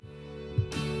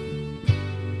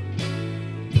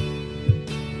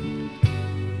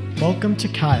Welcome to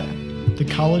Kaya, the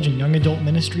college and young adult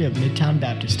ministry of Midtown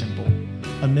Baptist Temple,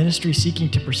 a ministry seeking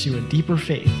to pursue a deeper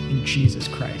faith in Jesus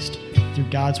Christ through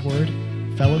God's Word,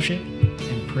 fellowship,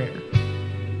 and prayer.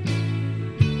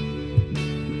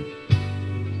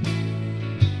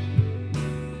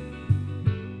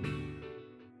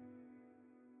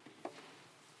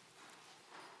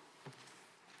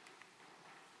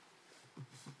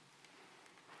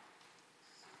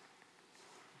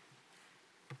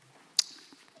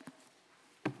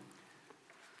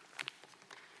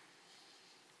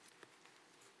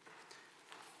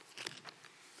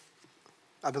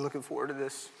 I've been looking forward to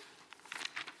this.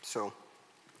 So,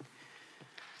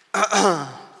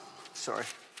 sorry.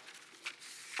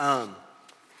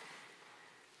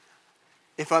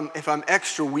 If I'm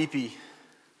extra weepy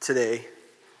today,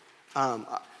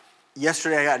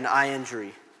 yesterday I got an eye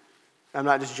injury. I'm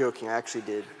not just joking. I actually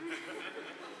did.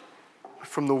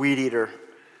 From the weed eater.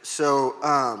 So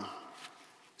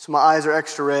my eyes are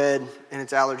extra red, and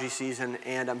it's allergy season,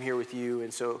 and I'm here with you,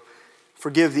 and so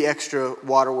forgive the extra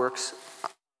waterworks.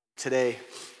 Today,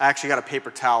 I actually got a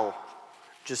paper towel,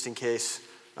 just in case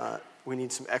we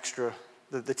need some extra,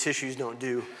 the tissues don't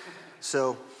do.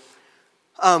 So,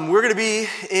 we're going to be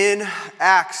in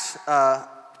Acts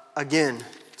again,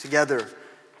 together.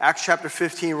 Acts chapter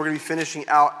 15, we're going to be finishing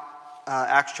out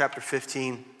Acts chapter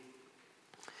 15.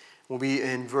 We'll be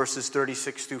in verses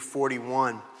 36 through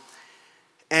 41.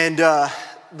 And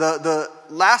the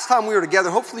last time we were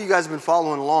together, hopefully you guys have been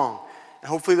following along. And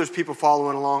hopefully there's people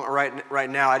following along right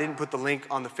now. I didn't put the link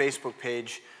on the Facebook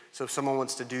page, so if someone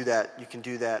wants to do that, you can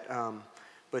do that.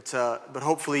 But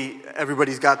hopefully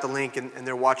everybody's got the link and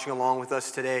they're watching along with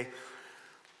us today.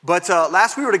 But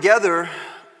last we were together,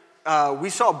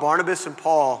 we saw Barnabas and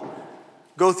Paul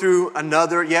go through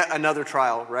yet another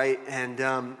trial, right?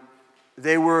 And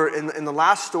they were, in the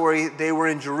last story, they were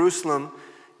in Jerusalem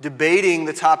debating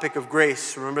the topic of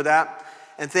grace. Remember that?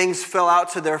 And things fell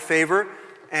out to their favor.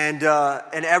 And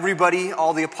everybody,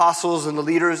 all the apostles and the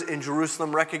leaders in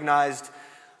Jerusalem recognized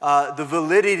the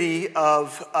validity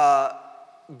of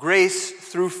grace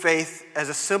through faith as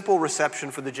a simple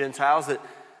reception for the Gentiles, that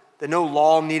no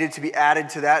law needed to be added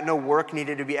to that, no work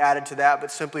needed to be added to that, but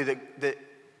simply that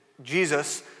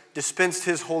Jesus dispensed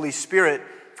his Holy Spirit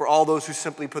for all those who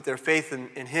simply put their faith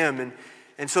in him.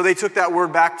 And so they took that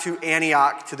word back to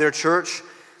Antioch, to their church,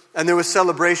 and there was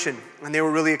celebration, and they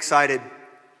were really excited.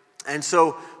 And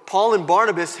so Paul and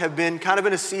Barnabas have been kind of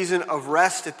in a season of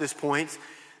rest at this point.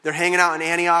 They're hanging out in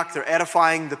Antioch. They're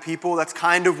edifying the people. That's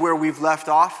kind of where we've left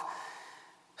off.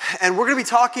 And we're going to be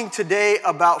talking today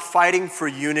about fighting for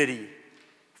unity.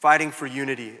 Fighting for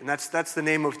unity. And that's the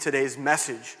name of today's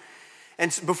message.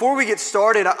 And before we get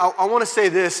started, I want to say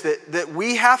this, that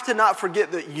we have to not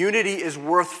forget that unity is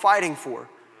worth fighting for.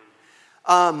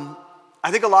 I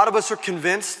think a lot of us are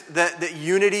convinced that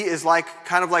unity is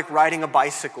kind of like riding a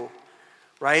bicycle,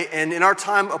 right? And in our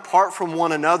time apart from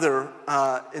one another,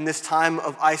 in this time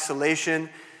of isolation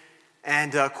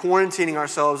and quarantining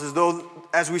ourselves,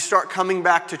 as we start coming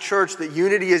back to church, that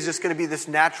unity is just going to be this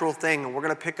natural thing, and we're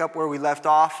going to pick up where we left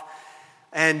off,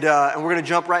 and we're going to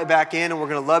jump right back in, and we're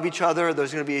going to love each other.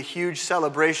 There's going to be a huge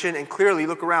celebration, and clearly,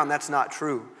 look around, that's not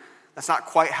true. That's not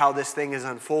quite how this thing is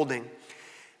unfolding.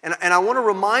 And I want to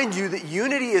remind you that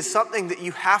unity is something that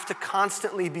you have to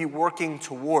constantly be working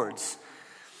towards.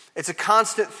 It's a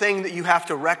constant thing that you have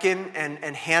to reckon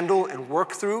and handle and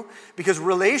work through, because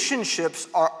relationships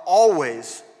are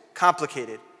always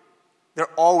complicated.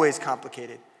 They're always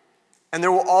complicated. And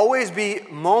there will always be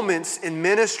moments in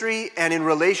ministry and in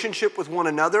relationship with one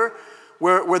another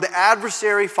where the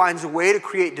adversary finds a way to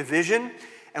create division,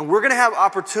 and we're going to have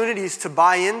opportunities to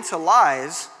buy into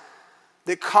lies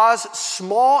that cause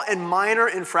small and minor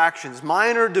infractions,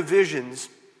 minor divisions.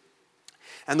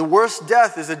 And the worst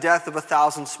death is a death of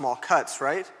 1,000 small cuts,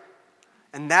 right?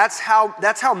 And that's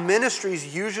how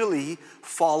ministries usually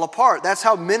fall apart. That's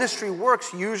how ministry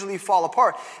works usually fall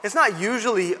apart. It's not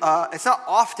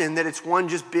often that it's one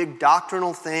just big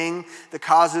doctrinal thing that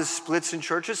causes splits in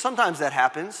churches. Sometimes that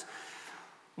happens.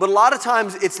 But a lot of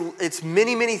times it's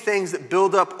many, many things that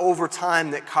build up over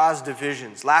time that cause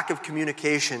divisions, lack of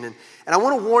communication. And I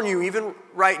want to warn you, even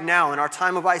right now in our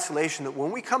time of isolation, that when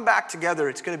we come back together,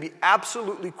 it's going to be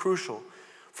absolutely crucial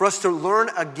for us to learn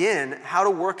again how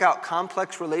to work out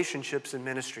complex relationships in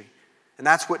ministry. And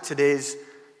that's what today's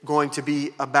going to be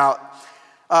about.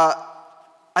 I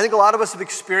think a lot of us have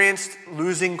experienced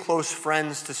losing close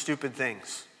friends to stupid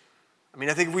things. I mean,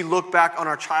 I think if we look back on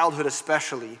our childhood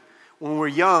especially, when we're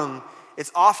young,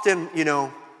 it's often,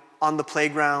 on the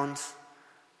playground,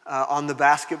 on the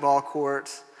basketball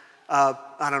court,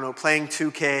 playing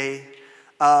 2K,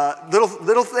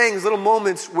 Little things, little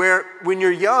moments where when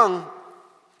you're young,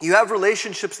 you have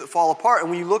relationships that fall apart. And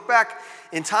when you look back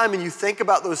in time and you think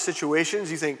about those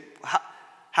situations, you think,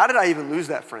 how did I even lose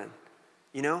that friend?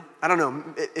 You know, I don't know.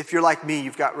 If you're like me,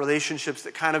 you've got relationships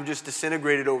that kind of just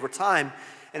disintegrated over time.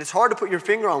 And it's hard to put your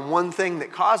finger on one thing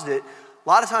that caused it. A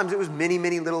lot of times it was many,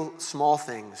 many little small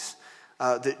things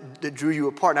that drew you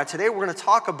apart. Now today we're going to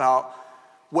talk about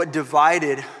what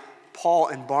divided Paul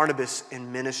and Barnabas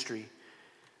in ministry.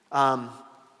 And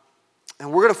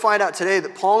we're going to find out today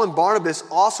that Paul and Barnabas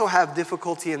also have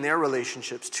difficulty in their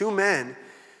relationships. Two men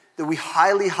that we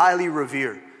highly, highly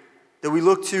revere. That we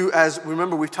look to as,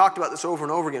 remember we've talked about this over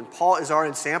and over again. Paul is our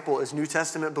example as New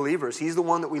Testament believers. He's the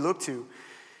one that we look to.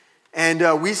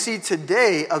 And we see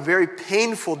today a very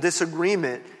painful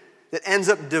disagreement that ends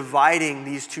up dividing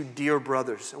these two dear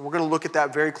brothers. And we're going to look at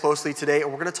that very closely today.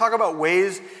 And we're going to talk about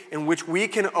ways in which we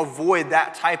can avoid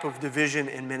that type of division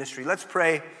in ministry. Let's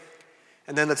pray,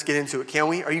 and then let's get into it. Can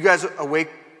we? Are you guys awake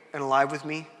and alive with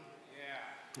me?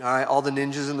 Yeah. All right, all the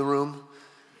ninjas in the room,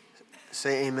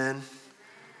 say amen.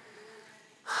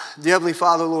 Dear Heavenly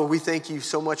Father, Lord, we thank you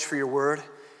so much for your word.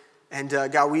 And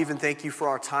God, we even thank you for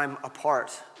our time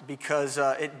apart, because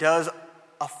it does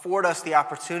afford us the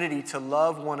opportunity to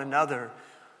love one another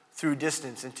through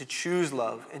distance, and to choose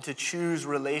love, and to choose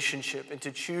relationship, and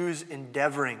to choose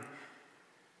endeavoring.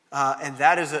 And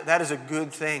that is a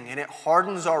good thing. And it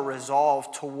hardens our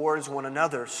resolve towards one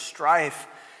another. Strife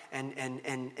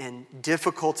and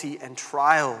difficulty and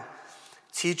trial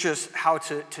teach us how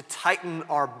to tighten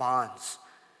our bonds.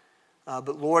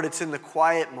 But Lord, it's in the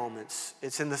quiet moments.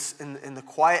 It's in the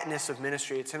quietness of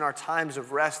ministry. It's in our times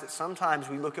of rest that sometimes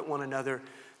we look at one another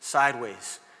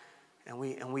sideways, and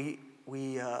we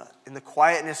in the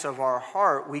quietness of our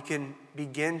heart we can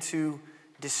begin to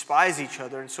despise each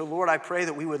other. And so, Lord, I pray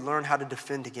that we would learn how to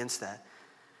defend against that.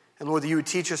 And Lord, that you would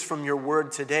teach us from your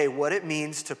word today what it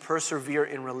means to persevere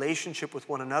in relationship with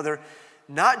one another,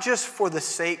 not just for the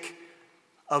sake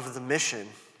of the mission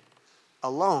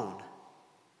alone,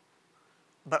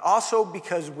 but also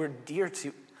because we're dear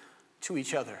to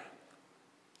each other.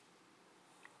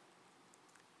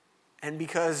 And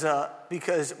because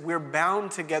we're bound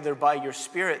together by your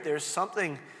Spirit, there's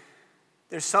something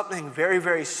very,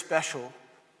 very special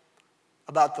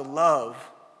about the love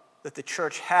that the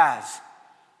church has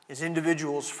as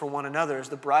individuals for one another, as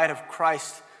the bride of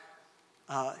Christ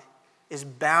is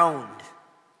bound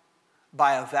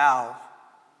by a vow.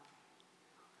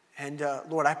 And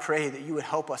Lord, I pray that you would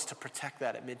help us to protect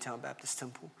that at Midtown Baptist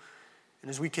Temple. And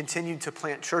as we continue to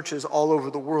plant churches all over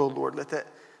the world, Lord, let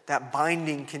that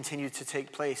binding continue to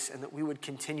take place, and that we would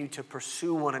continue to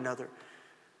pursue one another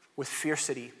with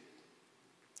fiercity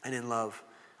and in love.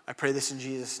 I pray this in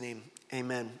Jesus' name.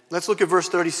 Amen. Let's look at verse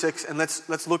 36, and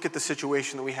let's look at the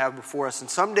situation that we have before us. And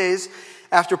some days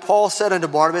after Paul said unto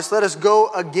Barnabas, let us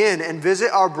go again and visit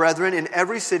our brethren in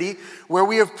every city where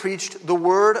we have preached the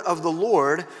word of the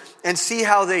Lord, and see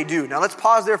how they do. Now let's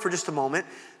pause there for just a moment.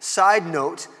 Side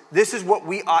note, this is what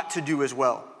we ought to do as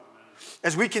well.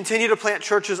 As we continue to plant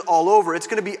churches all over, it's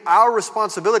going to be our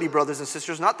responsibility, brothers and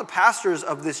sisters, not the pastors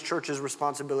of this church's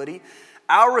responsibility,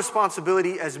 our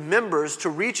responsibility as members to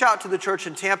reach out to the church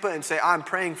in Tampa and say, I'm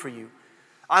praying for you.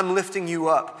 I'm lifting you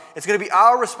up. It's going to be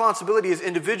our responsibility as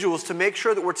individuals to make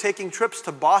sure that we're taking trips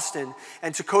to Boston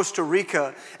and to Costa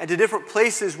Rica and to different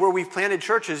places where we've planted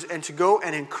churches, and to go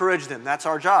and encourage them. That's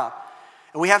our job.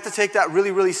 And we have to take that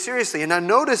really, really seriously. And I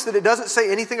notice that it doesn't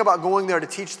say anything about going there to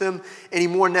teach them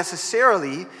anymore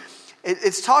necessarily.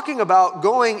 It's talking about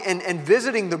going and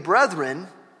visiting the brethren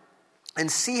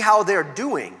and see how they're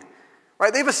doing.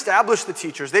 Right? They've established the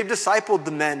teachers. They've discipled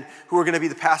the men who are going to be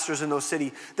the pastors in those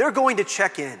cities. They're going to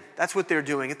check in. That's what they're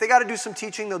doing. If they got to do some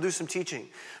teaching, they'll do some teaching.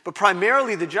 But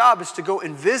primarily the job is to go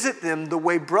and visit them the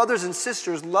way brothers and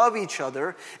sisters love each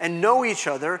other and know each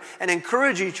other and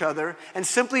encourage each other, and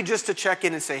simply just to check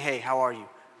in and say, hey, how are you?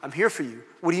 I'm here for you.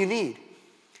 What do you need?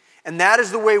 And that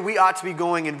is the way we ought to be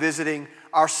going and visiting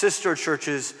our sister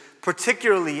churches,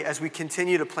 particularly as we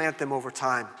continue to plant them over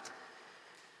time.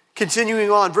 Continuing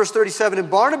on, verse 37,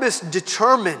 and Barnabas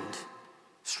determined,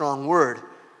 strong word,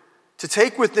 to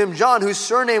take with them John, whose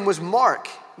surname was Mark.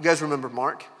 You guys remember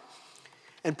Mark?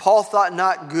 And Paul thought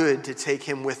not good to take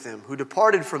him with them, who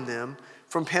departed from them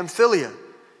from Pamphylia,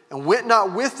 and went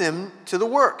not with them to the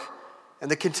work.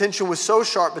 And the contention was so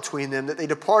sharp between them that they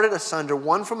departed asunder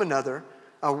one from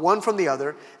the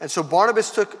other. And so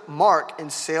Barnabas took Mark and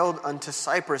sailed unto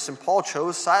Cyprus, and Paul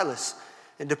chose Silas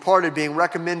and departed, being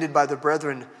recommended by the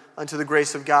brethren unto the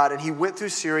grace of God. And he went through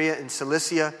Syria and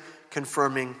Cilicia,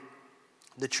 confirming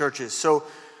the churches. So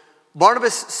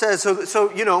Barnabas says, so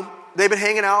they've been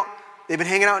hanging out. they've been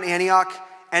hanging out in Antioch,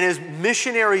 and as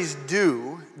missionaries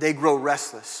do, they grow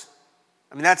restless.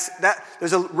 I mean,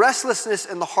 there's a restlessness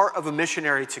in the heart of a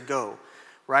missionary to go,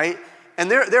 right? And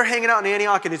they're hanging out in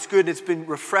Antioch, and it's good, and it's been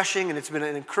refreshing, and it's been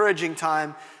an encouraging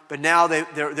time, but now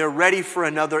they're ready for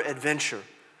another adventure.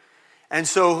 And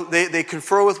so they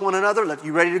confer with one another, like,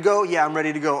 you ready to go? Yeah, I'm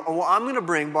ready to go. Oh,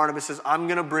 well, Barnabas says, I'm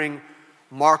going to bring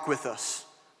Mark with us.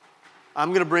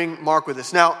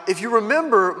 Now, if you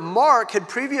remember, Mark had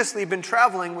previously been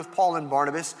traveling with Paul and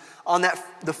Barnabas on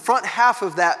the front half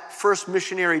of that first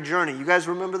missionary journey. You guys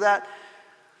remember that?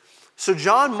 So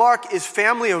John Mark is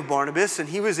family of Barnabas, and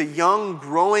he was a young,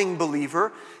 growing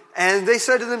believer. And they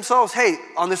said to themselves, hey,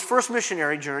 on this first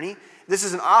missionary journey, this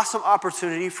is an awesome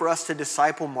opportunity for us to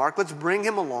disciple Mark. Let's bring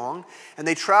him along. And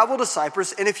they travel to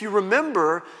Cyprus. And if you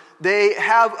remember, they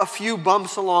have a few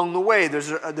bumps along the way. There's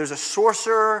a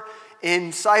sorcerer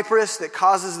in Cyprus that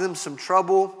causes them some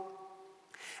trouble.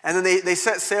 And then they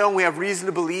set sail, and we have reason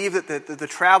to believe that the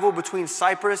travel between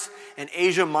Cyprus and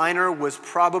Asia Minor was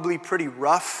probably pretty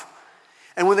rough.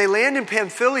 And when they land in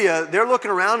Pamphylia, they're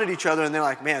looking around at each other, and they're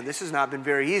like, man, this has not been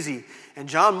very easy. And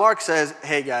John Mark says,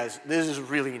 hey guys, this is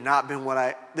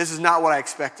not what I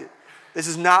expected. This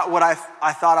is not what I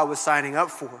thought I was signing up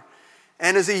for.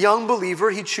 And as a young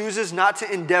believer, he chooses not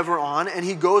to endeavor on, and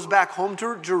he goes back home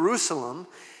to Jerusalem,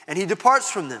 and he departs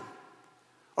from them.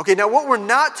 Okay, now what we're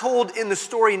not told in the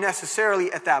story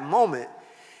necessarily at that moment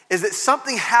is that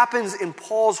something happens in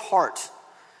Paul's heart.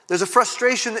 There's a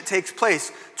frustration that takes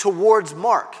place towards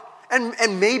Mark,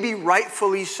 and maybe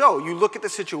rightfully so. You look at the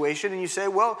situation and you say,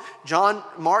 well,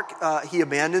 Mark, he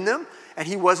abandoned them, and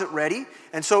he wasn't ready.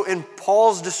 And so in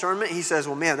Paul's discernment, he says,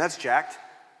 well, man, that's jacked.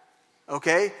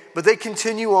 Okay, but they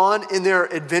continue on in their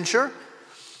adventure.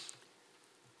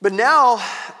 But now,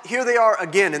 here they are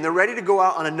again, and they're ready to go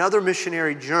out on another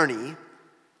missionary journey.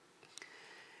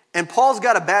 And Paul's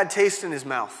got a bad taste in his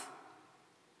mouth.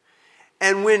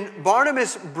 And when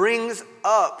Barnabas brings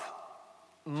up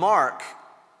Mark,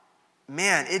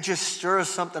 man, it just stirs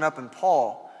something up in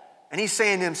Paul. And he's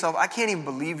saying to himself, I can't even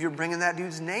believe you're bringing that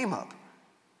dude's name up.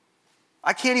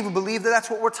 I can't even believe that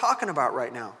that's what we're talking about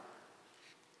right now.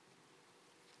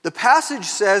 The passage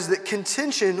says that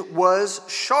contention was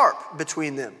sharp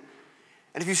between them.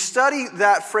 And if you study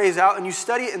that phrase out and you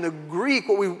study it in the Greek,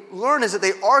 what we learn is that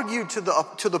they argued to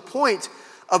the point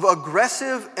of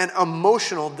aggressive and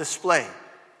emotional display.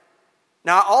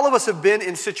 Now, all of us have been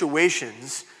in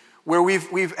situations where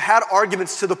we've had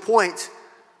arguments to the point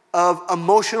of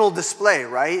emotional display,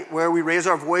 right? Where we raise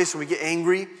our voice and we get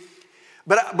angry.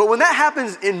 But when that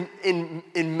happens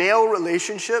in male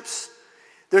relationships,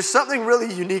 there's something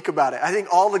really unique about it. I think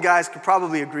all the guys could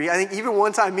probably agree. I think even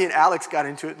one time me and Alex got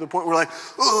into it to the point where we're like,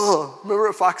 oh, remember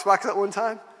at Foxbox that one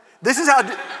time? This is how,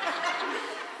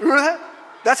 remember that?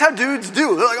 That's how dudes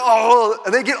do. They're like, oh,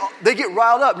 and they get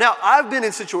riled up. Now, I've been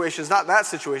in situations, not that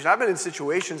situation, I've been in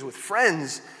situations with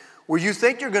friends where you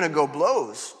think you're going to go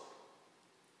blows,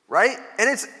 right? And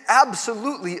it's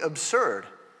absolutely absurd.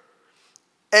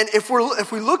 And if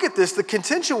we look at this, the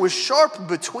contention was sharp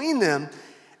between them,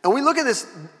 and we look at this,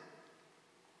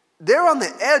 they're on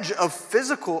the edge of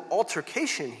physical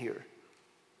altercation here.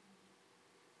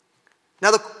 Now,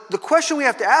 the question we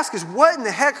have to ask is, what in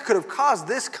the heck could have caused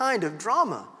this kind of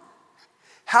drama?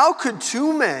 How could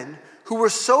two men who were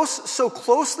so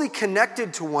closely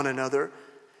connected to one another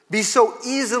be so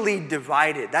easily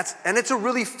divided? And it's a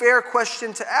really fair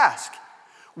question to ask.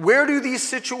 Where do these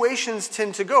situations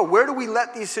tend to go? Where do we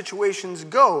let these situations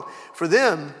go? For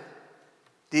them,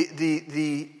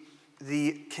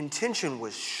 the contention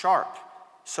was sharp,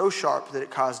 so sharp that it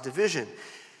caused division.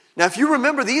 Now, if you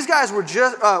remember, these guys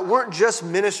weren't just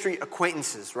ministry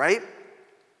acquaintances, right?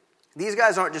 These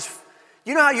guys aren't just,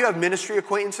 you know how you have ministry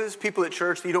acquaintances, people at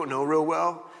church that you don't know real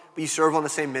well, but you serve on the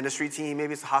same ministry team.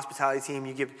 Maybe it's the hospitality team.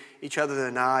 You give each other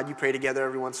the nod. You pray together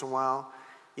every once in a while.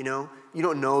 You know, you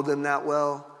don't know them that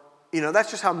well. You know, that's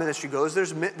just how ministry goes.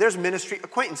 There's ministry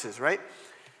acquaintances, right?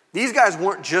 These guys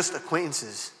weren't just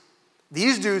acquaintances.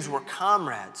 These dudes were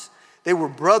comrades. They were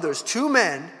brothers, two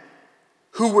men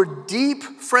who were deep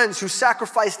friends, who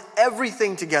sacrificed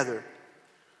everything together.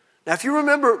 Now, if you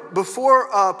remember, before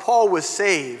Paul was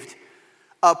saved,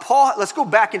 let's go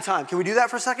back in time. Can we do that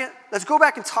for a second? Let's go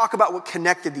back and talk about what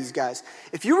connected these guys.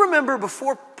 If you remember,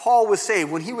 before Paul was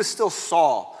saved, when he was still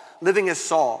Saul, living as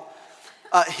Saul,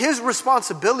 his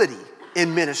responsibility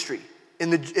in ministry, in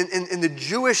the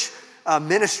Jewish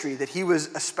ministry that he was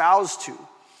espoused to,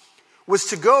 was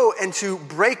to go and to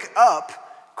break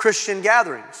up Christian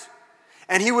gatherings.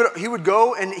 And he would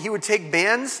go and he would take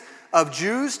bands of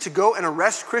Jews to go and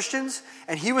arrest Christians,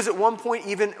 and he was at one point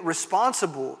even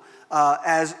responsible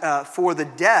for the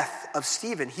death of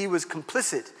Stephen. He was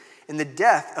complicit in the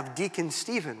death of Deacon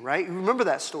Stephen, right? You remember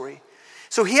that story.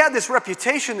 So he had this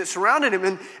reputation that surrounded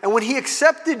him, and when he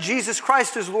accepted Jesus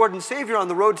Christ as Lord and Savior on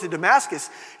the road to Damascus,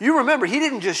 you remember, he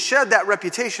didn't just shed that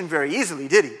reputation very easily,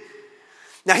 did he?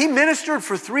 Now, he ministered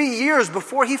for 3 years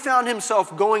before he found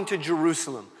himself going to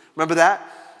Jerusalem. Remember that?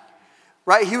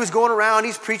 Right? He was going around,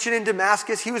 he's preaching in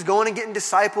Damascus, he was going and getting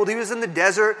discipled, he was in the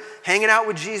desert, hanging out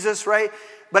with Jesus, right?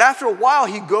 But after a while,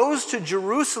 he goes to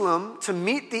Jerusalem to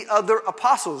meet the other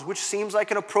apostles, which seems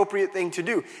like an appropriate thing to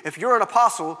do. If you're an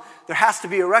apostle, there has to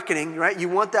be a reckoning, right? You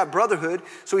want that brotherhood.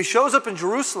 So he shows up in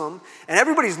Jerusalem, and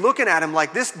everybody's looking at him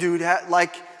like this dude,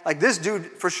 this dude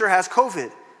for sure has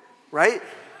COVID, right?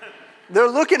 They're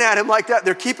looking at him like that.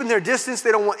 They're keeping their distance.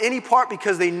 They don't want any part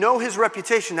because they know his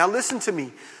reputation. Now listen to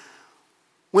me.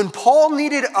 When Paul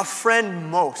needed a friend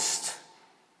most,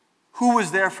 who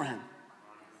was there for him?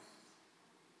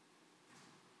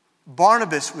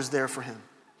 Barnabas was there for him.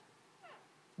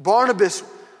 Barnabas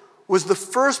was the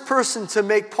first person to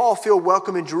make Paul feel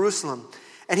welcome in Jerusalem.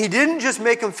 And he didn't just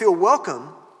make him feel welcome.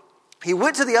 He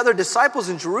went to the other disciples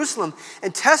in Jerusalem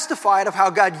and testified of how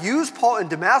God used Paul in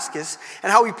Damascus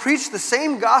and how he preached the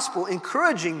same gospel,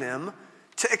 encouraging them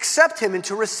to accept him and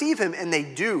to receive him, and they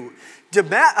do.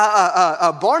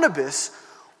 Barnabas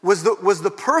was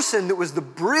the person that was the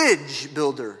bridge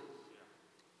builder.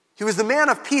 He was the man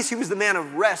of peace. He was the man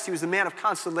of rest. He was the man of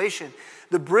consolation.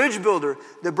 The bridge builder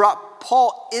that brought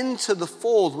Paul into the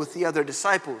fold with the other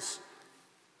disciples.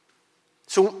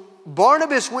 So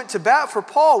Barnabas went to bat for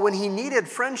Paul when he needed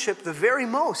friendship the very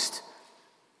most.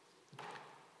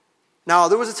 Now,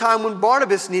 there was a time when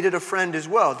Barnabas needed a friend as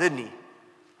well, didn't he?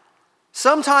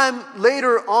 Sometime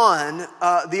later on,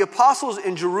 the apostles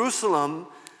in Jerusalem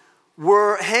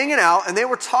were hanging out and they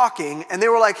were talking and they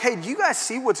were like, hey, do you guys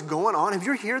see what's going on? Have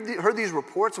you heard these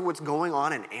reports of what's going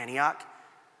on in Antioch?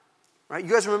 Right?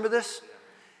 You guys remember this?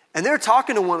 And they're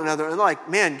talking to one another and they're like,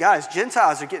 man, guys,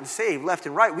 Gentiles are getting saved left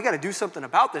and right. We got to do something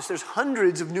about this. There's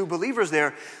hundreds of new believers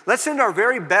there. Let's send our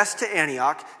very best to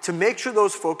Antioch to make sure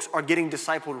those folks are getting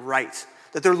discipled right,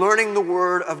 that they're learning the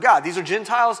word of God. These are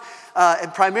Gentiles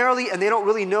and primarily, and they don't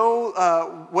really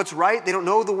know what's right. They don't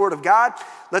know the word of God.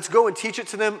 Let's go and teach it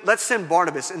to them. Let's send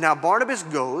Barnabas. And now Barnabas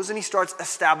goes and he starts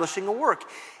establishing a work.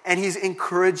 And he's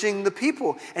encouraging the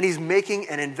people. And he's making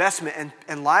an investment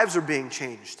and lives are being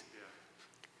changed.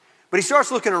 But he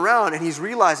starts looking around and he's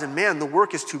realizing, man, the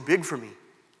work is too big for me.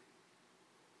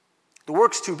 The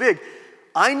work's too big.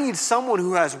 I need someone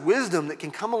who has wisdom that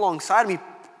can come alongside me,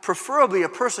 preferably a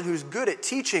person who's good at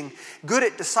teaching, good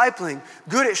at discipling,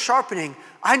 good at sharpening.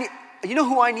 You know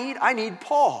who I need? I need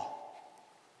Paul.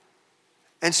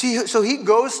 And so he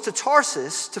goes to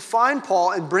Tarsus to find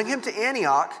Paul and bring him to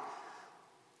Antioch,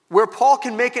 where Paul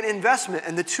can make an investment.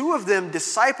 And the two of them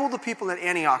disciple the people in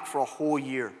Antioch for a whole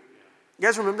year. You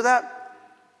guys remember that?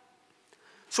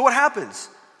 So what happens?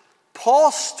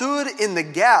 Paul stood in the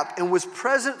gap and was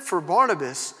present for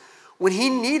Barnabas when he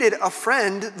needed a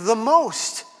friend the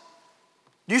most.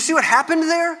 Do you see what happened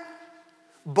there?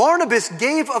 Barnabas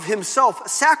gave of himself,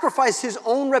 sacrificed his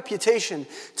own reputation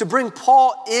to bring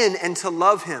Paul in and to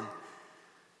love him.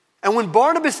 And when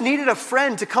Barnabas needed a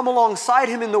friend to come alongside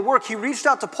him in the work, he reached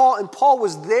out to Paul, and Paul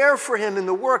was there for him in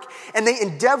the work, and they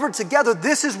endeavored together.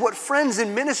 This is what friends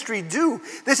in ministry do.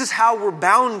 This is how we're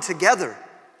bound together.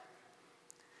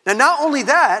 Now, not only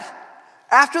that,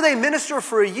 after they minister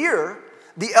for a year,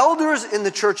 the elders in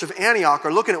the church of Antioch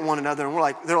are looking at one another,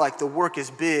 and they're like, the work is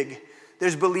big.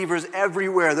 There's believers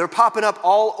everywhere. They're popping up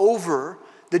all over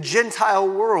the Gentile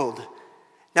world.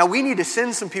 Now we need to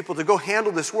send some people to go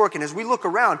handle this work. And as we look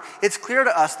around, it's clear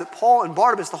to us that Paul and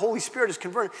Barnabas, the Holy Spirit is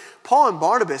converting. Paul and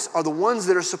Barnabas are the ones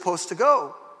that are supposed to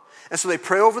go. And so they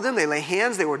pray over them, they lay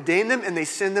hands, they ordain them, and they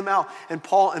send them out. And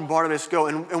Paul and Barnabas go.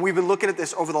 And we've been looking at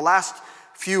this over the last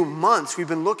few months. We've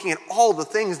been looking at all the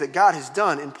things that God has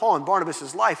done in Paul and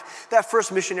Barnabas' life. That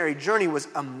first missionary journey was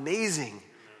amazing.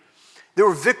 There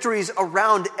were victories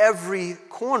around every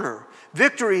corner.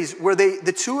 Victories where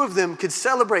the two of them could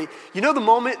celebrate. You know the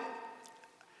moment?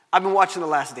 I've been watching The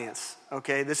Last Dance,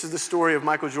 okay? This is the story of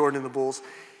Michael Jordan and the Bulls.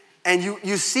 And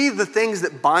you see the things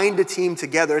that bind a team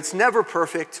together. It's never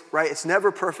perfect, right? It's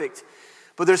never perfect.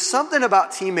 But there's something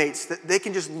about teammates that they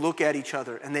can just look at each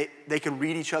other and they can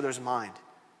read each other's mind.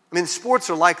 I mean, sports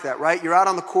are like that, right? You're out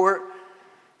on the court,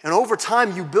 and over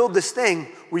time you build this thing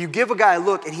where you give a guy a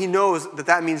look and he knows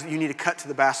that means you need to cut to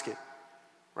the basket,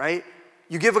 right?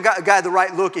 You give a guy the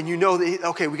right look and you know that,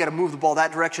 okay, we got to move the ball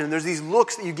that direction. And there's these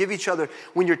looks that you give each other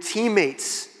when you're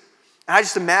teammates. And I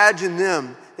just imagine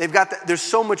them. there's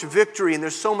so much victory and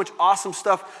there's so much awesome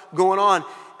stuff going on.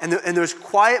 And there's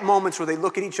quiet moments where they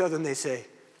look at each other and they say,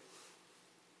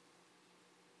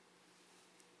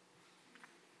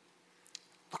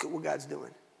 look at what God's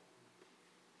doing.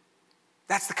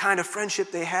 That's the kind of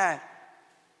friendship they had.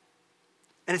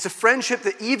 And it's a friendship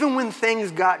that even when things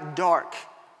got dark,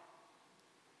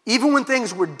 even when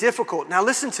things were difficult. Now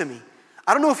listen to me.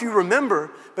 I don't know if you remember,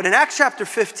 but in Acts chapter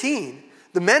 15,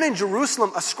 the men in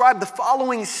Jerusalem ascribed the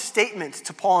following statement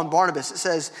to Paul and Barnabas. It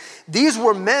says, these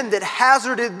were men that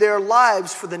hazarded their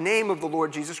lives for the name of the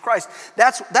Lord Jesus Christ.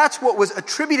 That's what was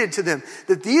attributed to them,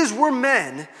 that these were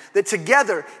men that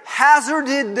together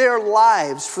hazarded their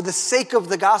lives for the sake of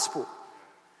the gospel.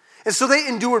 And so they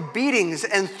endured beatings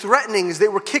and threatenings. They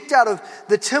were kicked out of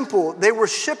the temple. They were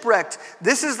shipwrecked.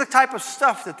 This is the type of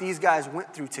stuff that these guys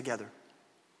went through together.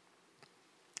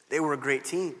 They were a great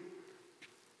team.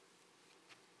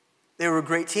 They were a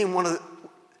great team, one of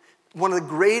the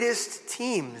greatest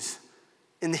teams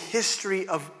in the history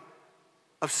of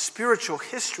spiritual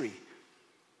history.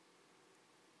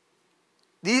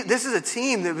 This is a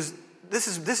team that was, this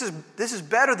is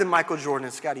better than Michael Jordan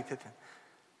and Scottie Pippen.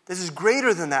 This is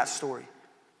greater than that story.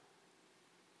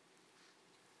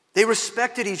 They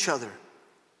respected each other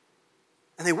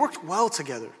and they worked well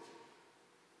together.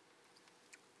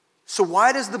 So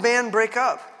why does the band break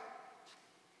up?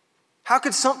 How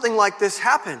could something like this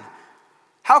happen?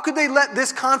 How could they let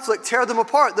this conflict tear them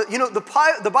apart?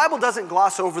 The Bible doesn't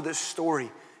gloss over this story.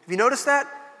 Have you noticed that?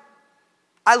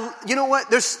 You know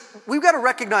what? We've got to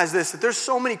recognize this, that there's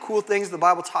so many cool things the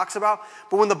Bible talks about,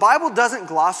 but when the Bible doesn't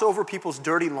gloss over people's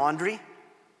dirty laundry,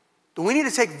 then we need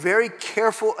to take very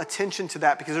careful attention to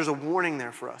that because there's a warning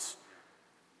there for us.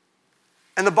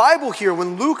 And the Bible here,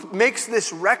 when Luke makes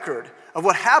this record of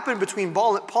what happened between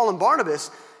Paul and Barnabas,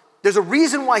 there's a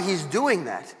reason why he's doing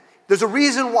that. There's a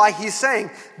reason why he's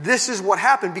saying this is what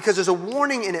happened, because there's a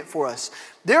warning in it for us.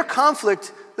 Their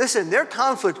conflict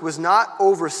was not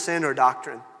over sin or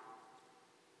doctrine.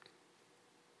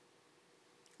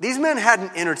 These men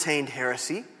hadn't entertained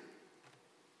heresy.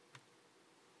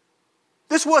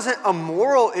 This wasn't a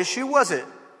moral issue, was it?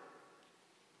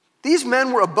 These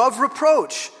men were above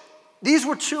reproach. These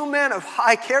were two men of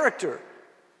high character.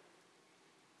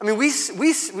 I mean, we've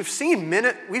seen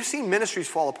ministries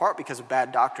fall apart because of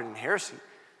bad doctrine and heresy,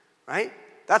 right?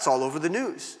 That's all over the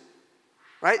news,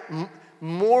 right?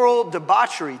 Moral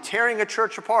debauchery, tearing a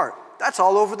church apart. That's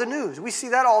all over the news. We see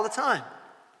that all the time.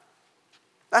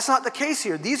 That's not the case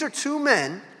here. These are two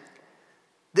men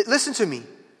that, listen to me,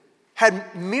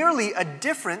 had merely a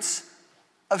difference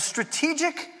of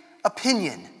strategic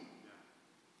opinion.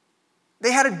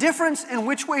 They had a difference in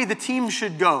which way the team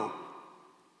should go.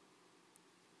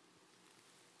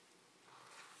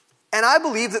 And I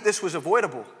believe that this was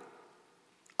avoidable.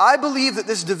 I believe that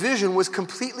this division was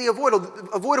completely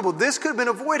avoidable. This could have been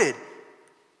avoided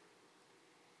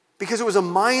because it was a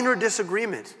minor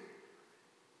disagreement.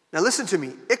 Now listen to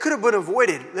me. It could have been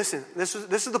avoided. Listen, this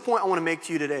is the point I want to make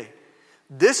to you today.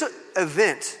 This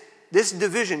event, this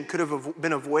division could have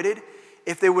been avoided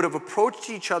if they would have approached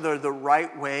each other the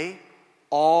right way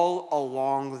all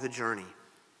along the journey.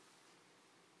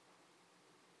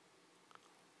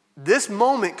 This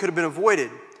moment could have been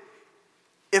avoided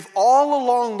if all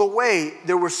along the way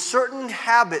there were certain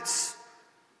habits,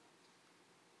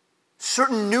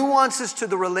 certain nuances to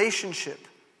the relationship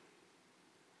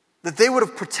that they would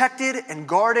have protected and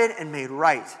guarded and made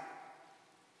right.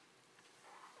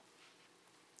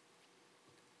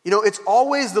 You know, it's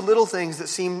always the little things that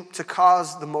seem to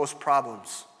cause the most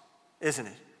problems, isn't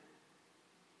it?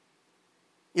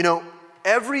 You know,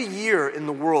 every year in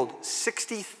the world,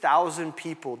 60,000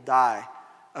 people die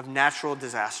of natural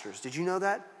disasters. Did you know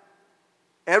that?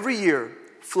 Every year,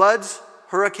 floods,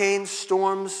 hurricanes,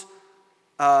 storms,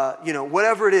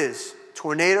 whatever it is,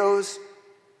 tornadoes,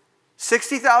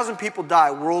 60,000 people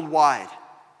die worldwide.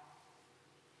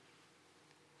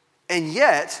 And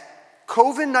yet,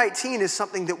 COVID-19 is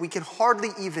something that we can hardly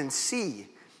even see.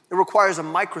 It requires a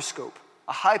microscope,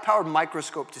 a high-powered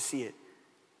microscope to see it.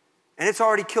 And it's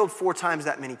already killed 4 times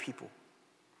that many people.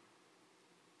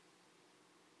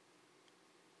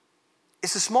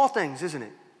 It's the small things, isn't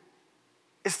it?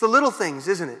 It's the little things,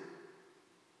 isn't it?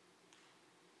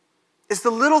 It's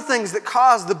the little things that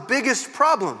cause the biggest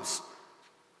problems.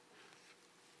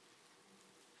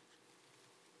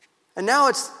 And now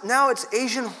it's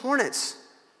Asian hornets.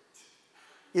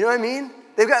 You know what I mean?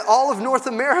 They've got all of North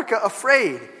America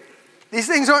afraid. These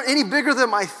things aren't any bigger than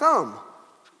my thumb,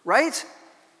 right?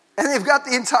 And they've got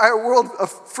the entire world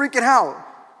freaking out.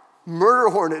 Murder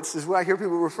hornets is what I hear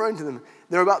people referring to them.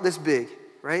 They're about this big,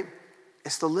 right?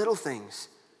 It's the little things.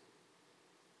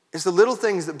 It's the little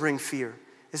things that bring fear.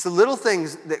 It's the little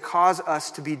things that cause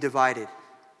us to be divided.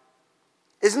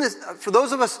 Isn't this, for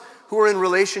those of us who are in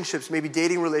relationships, maybe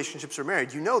dating relationships or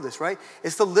married, you know this, right?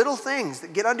 It's the little things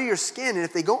that get under your skin, and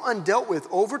if they go undealt with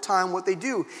over time, what they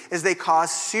do is they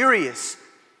cause serious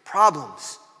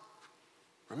problems.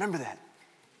 Remember that.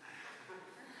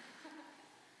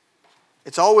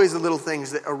 It's always the little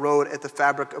things that erode at the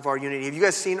fabric of our unity. Have you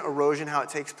guys seen erosion, how it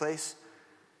takes place?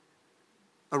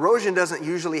 Erosion doesn't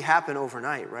usually happen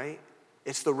overnight, right?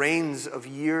 It's the rains of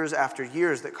years after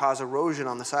years that cause erosion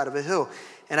on the side of a hill.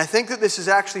 And I think that this is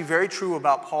actually very true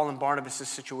about Paul and Barnabas'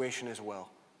 situation as well.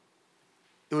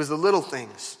 It was the little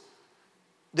things.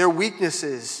 Their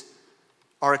weaknesses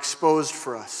are exposed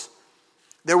for us.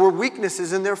 There were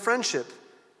weaknesses in their friendship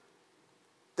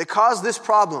that caused this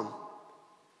problem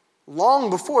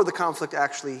long before the conflict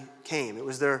actually came. It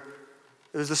was the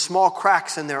small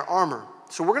cracks in their armor.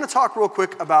 So we're going to talk real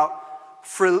quick about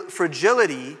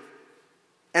fragility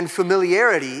and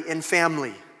familiarity in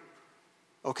family.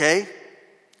 Okay?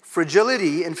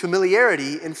 Fragility and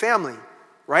familiarity in family,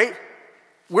 right?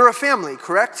 We're a family,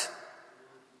 correct?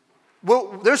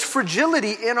 Well, there's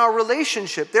fragility in our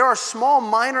relationship. There are small,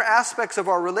 minor aspects of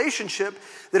our relationship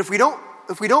that if we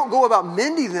don't go about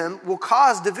mending them, will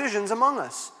cause divisions among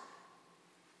us.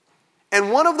 And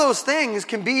one of those things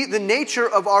can be the nature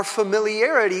of our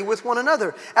familiarity with one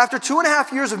another. After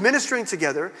 2.5 years of ministering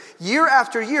together, year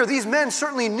after year, these men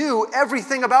certainly knew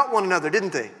everything about one another,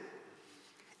 didn't they?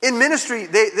 In ministry,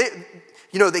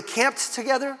 they camped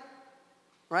together,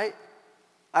 right?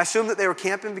 I assume that they were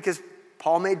camping because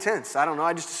Paul made tents. I don't know.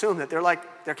 I just assume that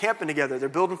they're camping together. They're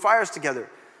building fires together,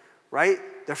 right?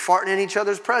 They're farting in each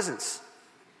other's presence.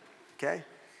 Okay?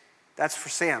 That's for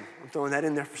Sam. I'm throwing that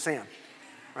in there for Sam,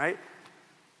 right?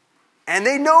 And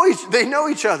they know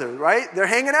each other, right? They're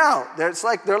hanging out. It's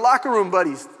like they're locker room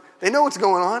buddies. They know what's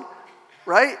going on,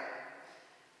 right?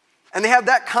 And they have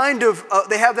that kind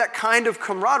of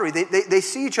camaraderie. They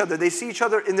see each other. They see each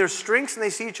other in their strengths, and they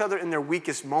see each other in their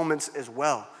weakest moments as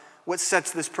well. What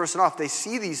sets this person off? They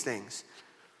see these things.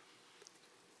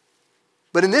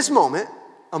 But in this moment,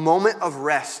 a moment of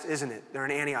rest, isn't it? They're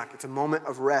in Antioch. It's a moment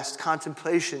of rest,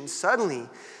 contemplation. Suddenly,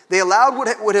 they allowed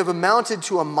what would have amounted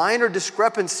to a minor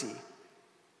discrepancy.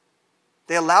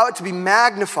 They allow it to be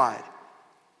magnified.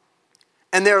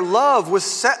 And their love was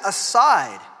set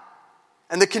aside.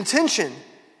 And the contention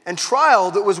and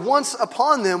trial that was once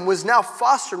upon them was now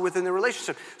fostered within their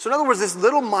relationship. So in other words, this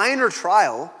little minor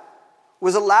trial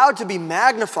was allowed to be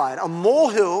magnified. A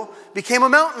molehill became a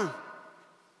mountain.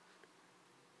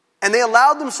 And they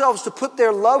allowed themselves to put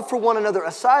their love for one another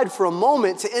aside for a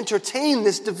moment to entertain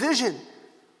this division.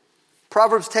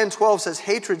 Proverbs 10:12 says,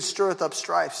 hatred stirreth up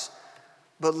strifes,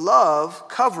 but love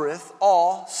covereth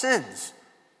all sins.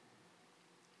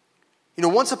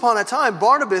 Once upon a time,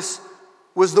 Barnabas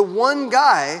was the one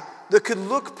guy that could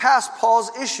look past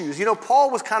Paul's issues. Paul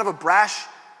was kind of a brash,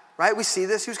 right? We see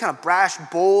this. He was kind of brash,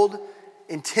 bold,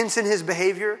 intense in his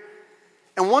behavior.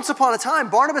 And once upon a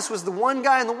time, Barnabas was the one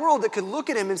guy in the world that could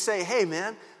look at him and say, hey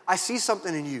man, I see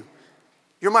something in you.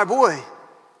 You're my boy.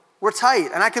 We're tight.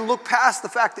 And I can look past the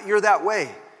fact that you're that way.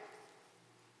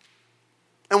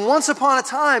 And once upon a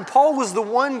time, Paul was the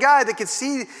one guy that could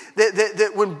see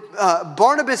that when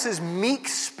Barnabas' meek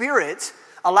spirit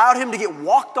allowed him to get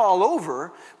walked all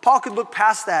over, Paul could look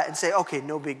past that and say, okay,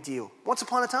 no big deal. Once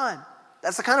upon a time.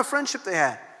 That's the kind of friendship they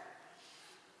had.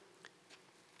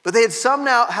 But they had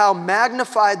somehow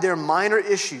magnified their minor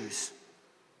issues.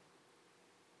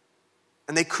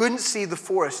 And they couldn't see the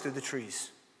forest through the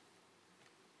trees.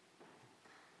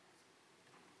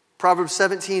 Proverbs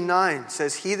 17:9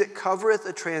 says, he that covereth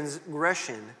a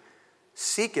transgression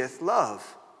seeketh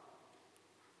love.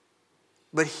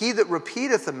 But he that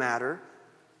repeateth a matter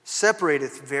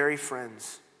separateth very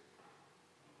friends.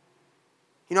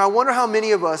 I wonder how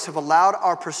many of us have allowed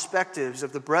our perspectives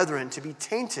of the brethren to be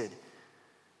tainted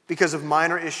because of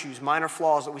minor issues, minor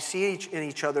flaws that we see in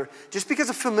each other, just because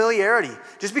of familiarity,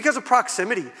 just because of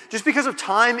proximity, just because of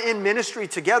time in ministry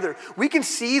together. We can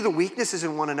see the weaknesses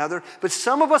in one another, but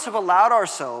some of us have allowed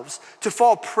ourselves to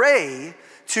fall prey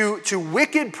to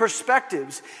wicked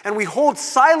perspectives, and we hold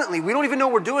silently. We don't even know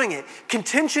we're doing it.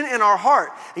 Contention in our heart.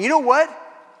 And you know what?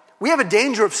 We have a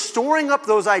danger of storing up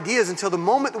those ideas until the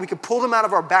moment that we can pull them out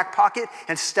of our back pocket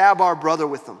and stab our brother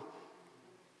with them.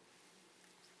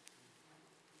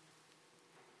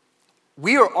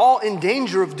 We are all in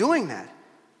danger of doing that.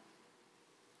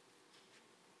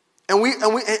 And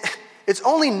it's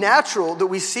only natural that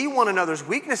we see one another's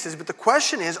weaknesses, but the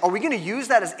question is, are we going to use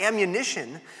that as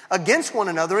ammunition against one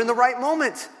another in the right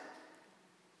moment?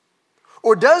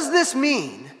 Or does this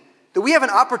mean that we have an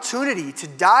opportunity to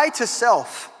die to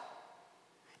self,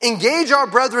 engage our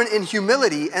brethren in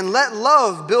humility, and let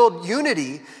love build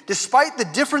unity despite the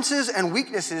differences and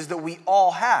weaknesses that we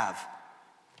all have.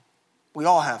 We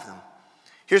all have them.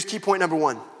 Here's key point number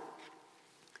 1.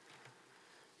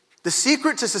 The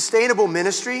secret to sustainable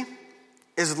ministry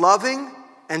is loving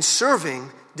and serving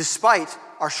despite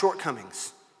our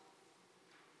shortcomings.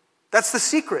 That's the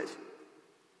secret.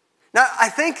 Now, I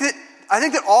think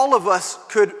that all of us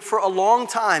could, for a long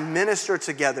time, minister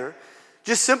together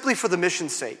just simply for the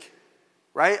mission's sake,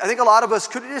 right? I think a lot of us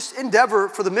could just endeavor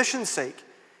for the mission's sake.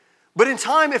 But in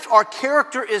time, if our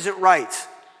character isn't right,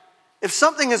 if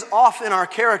something is off in our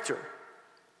character,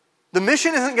 the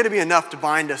mission isn't going to be enough to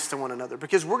bind us to one another,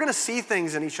 because we're going to see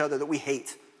things in each other that we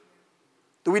hate,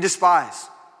 that we despise.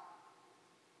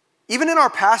 Even in our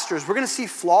pastors, we're going to see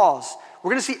flaws. We're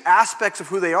going to see aspects of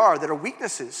who they are that are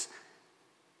weaknesses.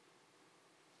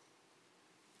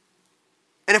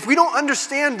 And if we don't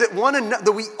understand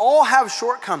that we all have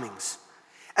shortcomings,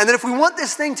 and that if we want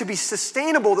this thing to be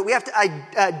sustainable, that we have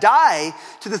to die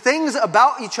to the things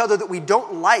about each other that we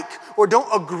don't like or don't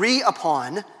agree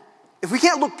upon, if we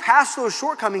can't look past those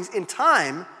shortcomings in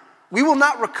time, we will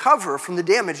not recover from the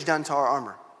damage done to our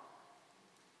armor.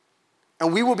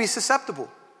 And we will be susceptible.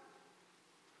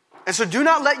 And so do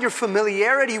not let your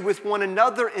familiarity with one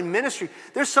another in ministry.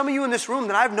 There's some of you in this room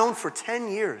that I've known for 10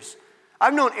 years.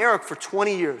 I've known Eric for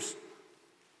 20 years.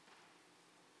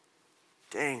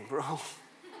 Dang, bro.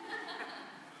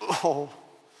 Oh.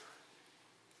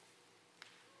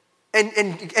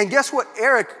 And guess what?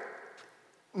 Eric,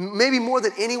 maybe more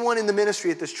than anyone in the ministry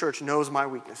at this church, knows my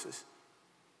weaknesses.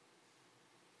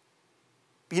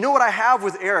 But you know what I have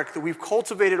with Eric that we've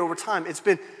cultivated over time?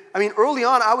 Early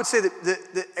on, I would say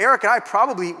that Eric and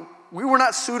I we were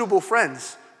not suitable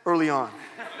friends early on.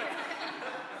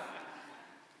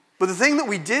 But the thing that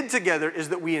we did together is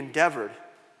that we endeavored.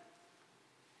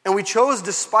 And we chose,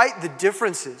 despite the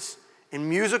differences in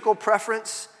musical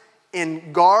preference,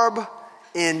 in garb,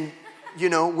 in,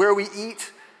 where we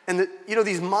eat, and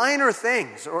these minor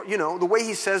things, or, the way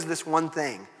he says this one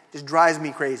thing just drives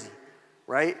me crazy,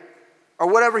 right? Or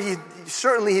whatever, he's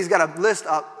got a list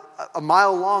a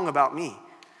mile long about me.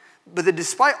 But that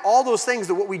despite all those things,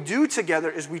 that what we do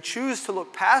together is we choose to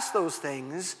look past those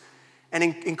things and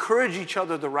encourage each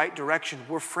other the right direction.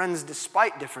 We're friends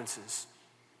despite differences.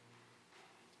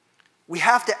 We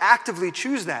have to actively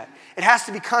choose that. It has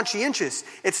to be conscientious.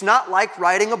 It's not like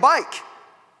riding a bike.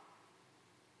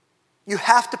 You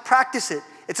have to practice it.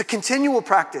 It's a continual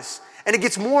practice, and it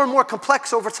gets more and more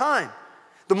complex over time.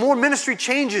 The more ministry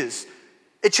changes,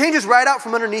 it changes right out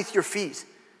from underneath your feet.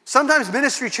 Sometimes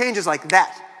ministry changes like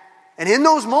that. And in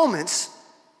those moments,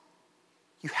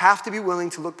 you have to be willing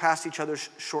to look past each other's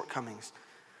shortcomings.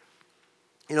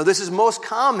 This is most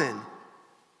common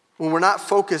when we're not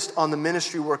focused on the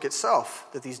ministry work itself,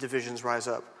 that these divisions rise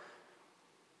up.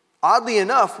 Oddly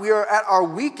enough, we are at our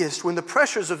weakest when the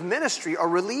pressures of ministry are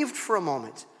relieved for a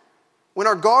moment, when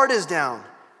our guard is down,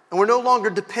 and we're no longer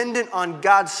dependent on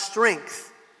God's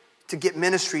strength to get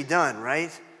ministry done,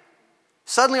 right?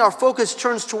 Suddenly our focus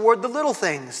turns toward the little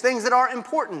things that are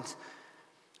important.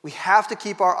 We have to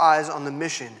keep our eyes on the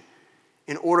mission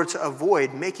in order to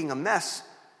avoid making a mess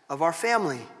of our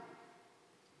family.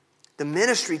 The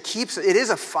ministry it is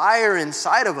a fire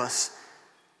inside of us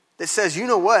that says, you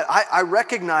know what, I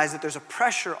recognize that there's a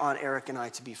pressure on Eric and I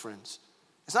to be friends.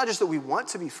 It's not just that we want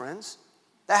to be friends.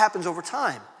 That happens over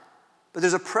time. But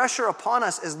there's a pressure upon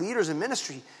us as leaders in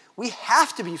ministry. We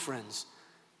have to be friends.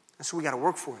 And so we got to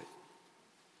work for it.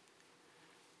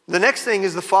 The next thing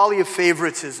is the folly of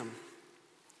favoritism.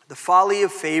 The folly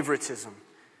of favoritism.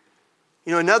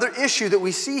 Another issue that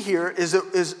we see here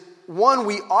is one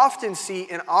we often see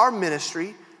in our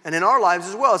ministry and in our lives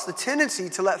as well. It's the tendency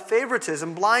to let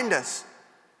favoritism blind us.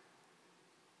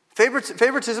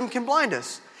 Favoritism can blind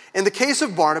us. In the case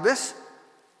of Barnabas,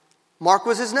 Mark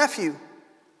was his nephew.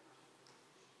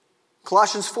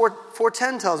 Colossians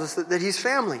 4:10 tells us that he's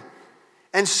family.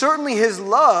 And certainly his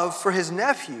love for his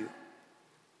nephew,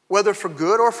 whether for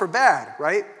good or for bad,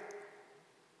 right,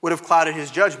 would have clouded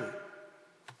his judgment.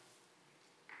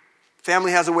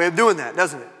 Family has a way of doing that,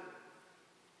 doesn't it?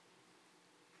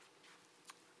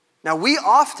 Now we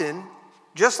often,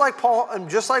 just like Paul and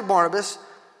just like Barnabas,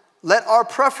 let our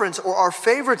preference or our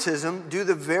favoritism do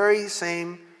the very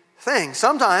same thing.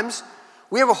 Sometimes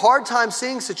we have a hard time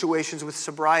seeing situations with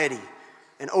sobriety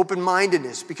and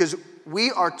open-mindedness because we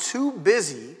are too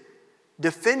busy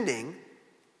defending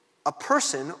a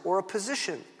person or a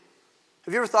position.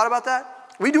 Have you ever thought about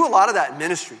that? We do a lot of that in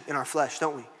ministry, in our flesh,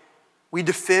 don't we? We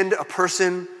defend a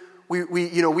person.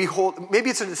 We hold,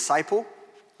 maybe it's a disciple.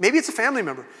 Maybe it's a family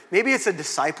member. Maybe it's a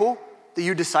disciple that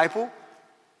you disciple,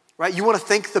 right? You want to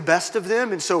think the best of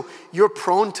them, and so you're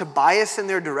prone to bias in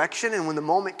their direction, and when the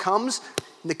moment comes,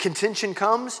 and the contention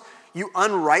comes, you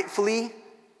unrightfully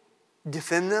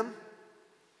defend them.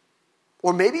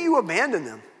 Or maybe you abandon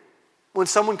them. When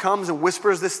someone comes and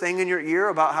whispers this thing in your ear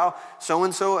about how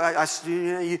so-and-so,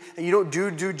 and you don't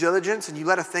do due diligence, and you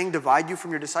let a thing divide you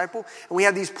from your disciple. And we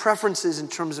have these preferences in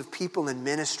terms of people in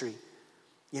ministry,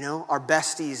 our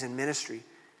besties in ministry.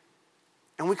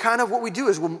 And we kind of, what we do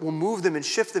is we'll move them and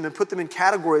shift them and put them in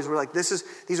categories. We're like,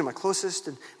 these are my closest.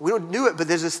 And we don't do it, but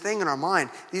there's this thing in our mind.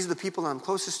 These are the people that I'm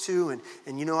closest to, and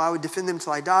I would defend them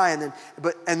till I die.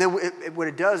 And then what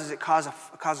it does is it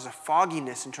causes a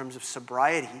fogginess in terms of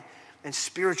sobriety and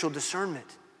spiritual discernment.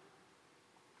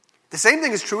 The same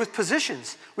thing is true with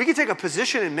positions. We can take a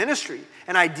position in ministry,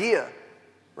 an idea,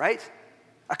 right?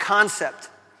 A concept,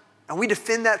 and we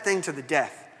defend that thing to the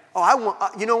death. Oh,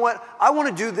 I want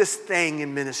to do this thing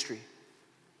in ministry.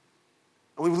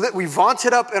 And we vaunt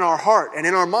it up in our heart and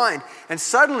in our mind. And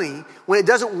suddenly, when it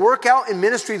doesn't work out in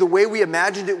ministry the way we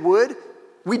imagined it would,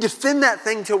 we defend that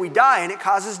thing till we die, and it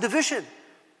causes division.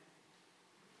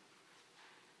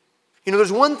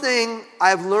 There's one thing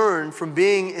I've learned from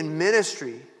being in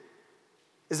ministry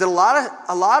is that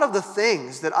a lot of the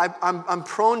things that I'm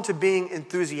prone to being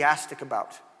enthusiastic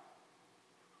about,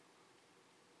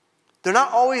 they're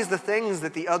not always the things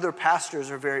that the other pastors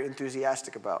are very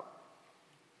enthusiastic about.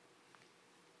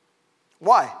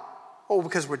 Why? Oh,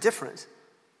 because we're different,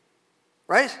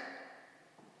 right?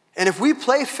 And if we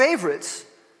play favorites,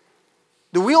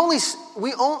 then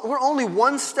we're only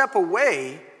one step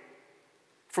away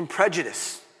from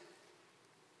prejudice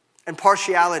and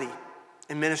partiality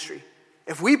in ministry.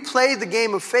 If we play the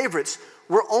game of favorites,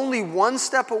 we're only one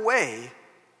step away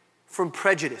from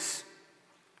prejudice.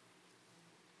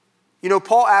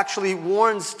 Paul actually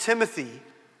warns Timothy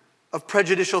of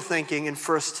prejudicial thinking in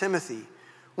 1 Timothy.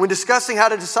 When discussing how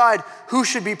to decide who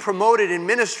should be promoted in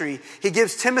ministry, he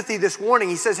gives Timothy this warning.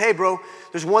 He says, hey, bro,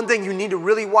 there's one thing you need to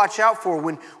really watch out for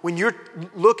when you're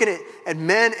looking at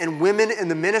men and women in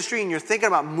the ministry and you're thinking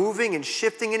about moving and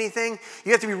shifting anything.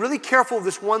 You have to be really careful of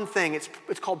this one thing. It's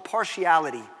called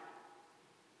partiality.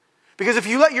 Because if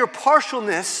you let your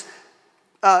partialness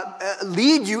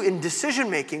lead you in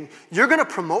decision-making, you're going to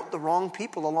promote the wrong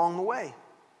people along the way.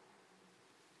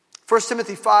 1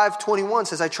 Timothy 5:21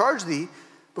 says, I charge thee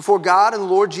before God and the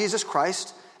Lord Jesus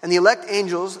Christ and the elect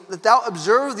angels that thou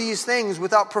observe these things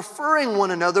without preferring one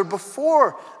another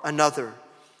before another,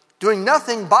 doing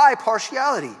nothing by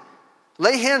partiality.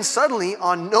 Lay hands suddenly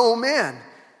on no man,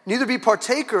 neither be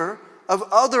partaker of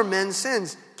other men's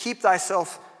sins. Keep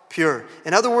thyself pure.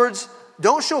 In other words,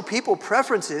 don't show people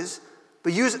preferences,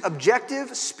 but use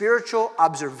objective spiritual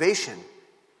observation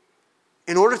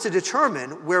in order to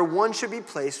determine where one should be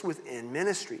placed within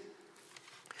ministry.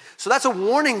 So that's a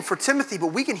warning for Timothy,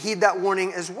 but we can heed that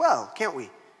warning as well, can't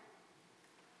we?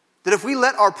 That if we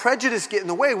let our prejudice get in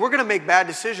the way, we're going to make bad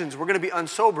decisions. We're going to be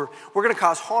unsober. We're going to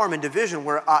cause harm and division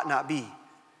where it ought not be.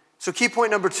 So key point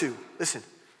number 2, listen.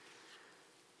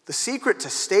 The secret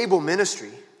to stable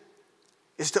ministry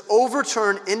is to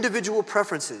overturn individual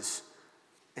preferences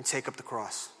and take up the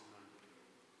cross.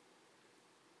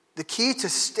 The key to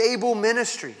stable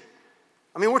ministry.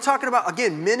 We're talking about,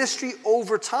 again, ministry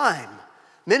over time.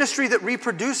 Ministry that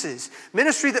reproduces.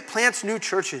 Ministry that plants new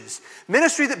churches.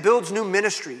 Ministry that builds new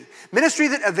ministry. Ministry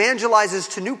that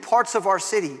evangelizes to new parts of our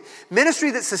city. Ministry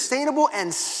that's sustainable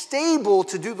and stable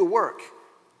to do the work.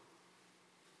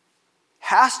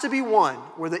 Has to be one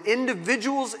where the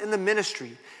individuals in the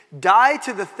ministry die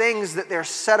to the things that they're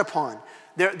set upon.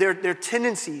 Their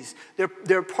tendencies,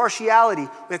 their partiality.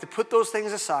 We have to put those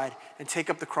things aside and take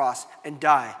up the cross and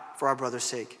die for our brother's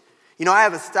sake. I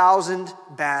have 1,000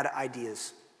 bad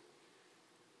ideas.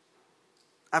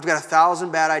 I've got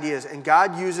 1,000 bad ideas, and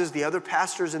God uses the other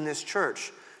pastors in this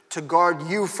church to guard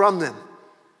you from them.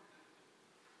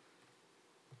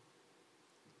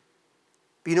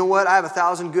 But you know what? I have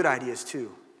 1,000 good ideas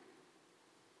too.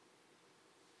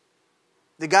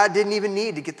 That God didn't even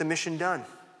need to get the mission done.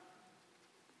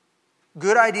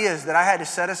 Good ideas that I had to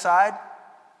set aside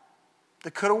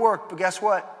that could have worked, but guess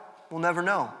what? We'll never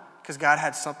know because God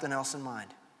had something else in mind.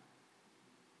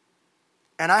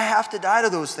 And I have to die to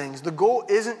those things. The goal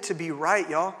isn't to be right,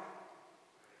 y'all.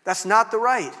 That's not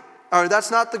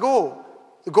that's not the goal.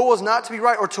 The goal is not to be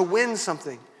right or to win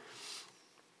something.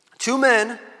 2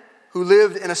 men who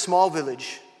lived in a small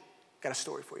village. Got a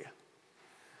story for you.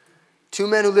 2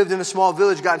 men who lived in a small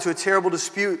village got into a terrible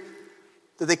dispute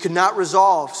that they could not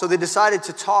resolve. So they decided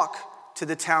to talk to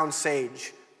the town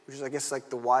sage, which is, I guess, like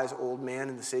the wise old man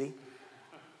in the city.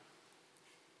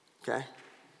 Okay?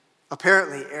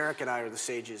 Apparently, Eric and I are the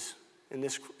sages in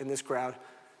this crowd.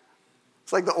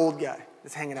 It's like the old guy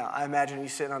that's hanging out. I imagine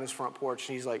he's sitting on his front porch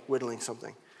and he's like whittling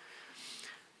something.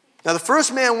 Now, the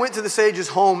first man went to the sage's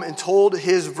home and told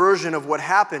his version of what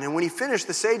happened. And when he finished,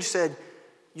 the sage said,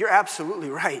 "You're absolutely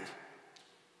right."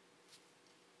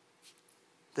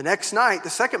 The next night, the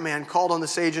second man called on the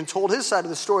sage and told his side of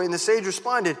the story. And the sage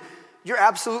responded, "You're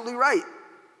absolutely right."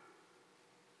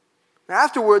 Now,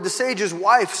 afterward, the sage's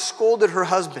wife scolded her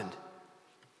husband.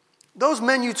 Those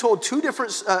men told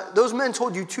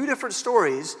you two different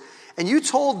stories, and you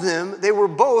told them they were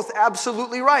both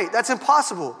absolutely right. That's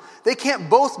impossible. They can't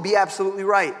both be absolutely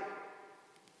right.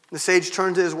 The sage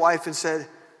turned to his wife and said,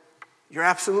 "You're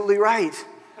absolutely right."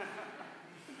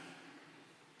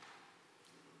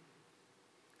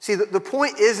 See, the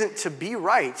point isn't to be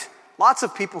right. Lots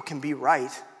of people can be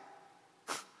right.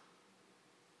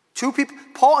 Two people,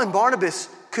 Paul and Barnabas,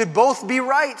 could both be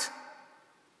right.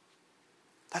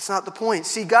 That's not the point.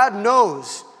 See, God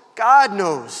knows.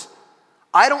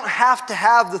 I don't have to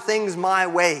have the things my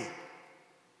way.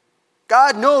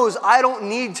 God knows I don't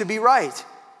need to be right.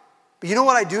 But you know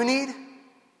what I do need?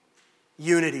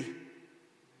 Unity.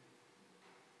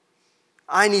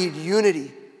 I need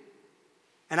unity.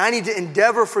 And I need to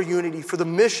endeavor for unity for the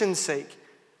mission's sake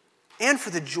and for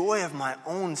the joy of my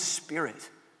own spirit.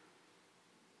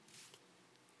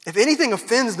 If anything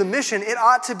offends the mission, it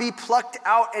ought to be plucked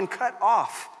out and cut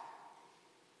off.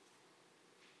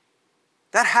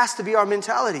 That has to be our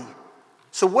mentality.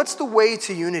 So what's the way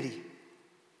to unity?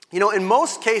 In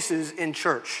most cases in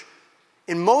church,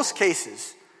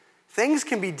 things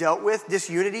can be dealt with,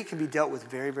 disunity can be dealt with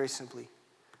very, very simply.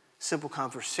 Simple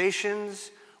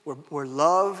conversations where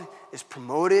love is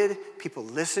promoted, people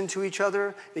listen to each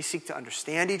other, they seek to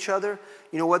understand each other.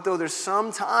 You know what though? There's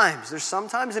sometimes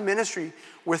in ministry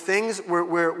where things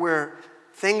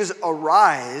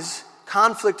arise,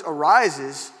 conflict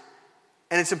arises,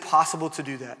 and it's impossible to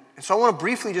do that. And so I want to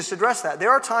briefly just address that. There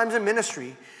are times in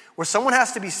ministry where someone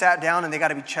has to be sat down and they got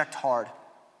to be checked hard.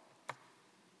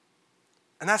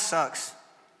 And that sucks.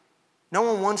 No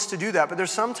one wants to do that, but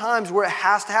there's some times where it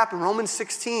has to happen. Romans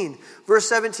 16, verse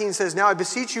 17 says, "Now I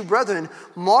beseech you, brethren,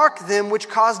 mark them which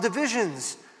cause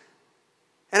divisions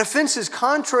and offenses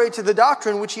contrary to the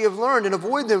doctrine which ye have learned, and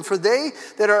avoid them, for they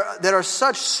that are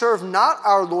such serve not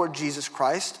our Lord Jesus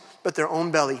Christ, but their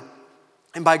own belly.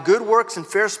 And by good works and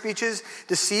fair speeches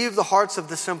deceive the hearts of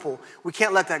the simple." We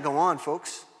can't let that go on,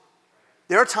 folks.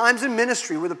 There are times in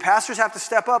ministry where the pastors have to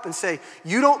step up and say,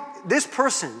 this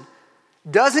person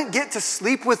doesn't get to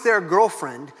sleep with their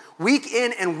girlfriend week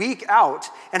in and week out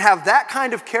and have that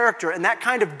kind of character and that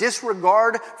kind of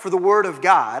disregard for the word of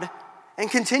God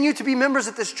and continue to be members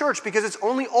at this church, because it's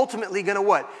only ultimately going to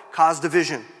what? Cause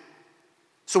division.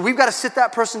 So we've got to sit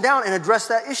that person down and address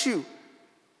that issue.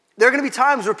 There are going to be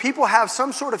times where people have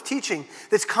some sort of teaching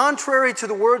that's contrary to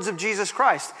the words of Jesus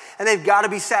Christ, and they've got to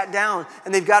be sat down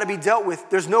and they've got to be dealt with.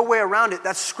 There's no way around it.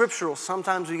 That's scriptural.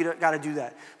 Sometimes we got to do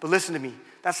that. But listen to me.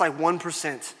 That's like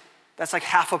 1%. That's like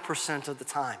 0.5% of the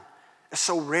time. It's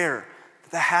so rare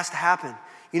that has to happen.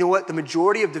 You know what? The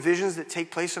majority of divisions that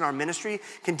take place in our ministry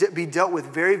can be dealt with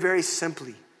very, very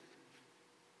simply.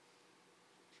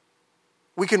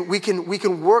 We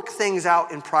can work things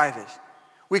out in private.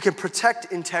 We can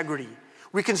protect integrity.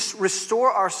 We can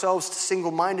restore ourselves to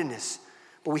single-mindedness.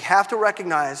 But we have to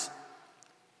recognize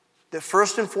that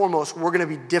first and foremost, we're going to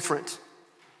be different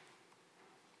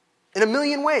in a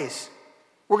million ways.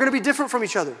 We're going to be different from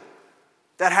each other.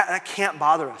 That can't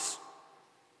bother us.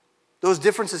 Those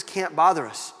differences can't bother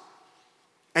us.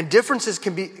 And differences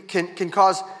can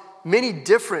cause many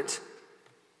different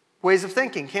ways of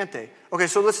thinking, can't they? Okay,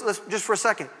 so let's just for a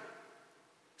second.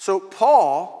 So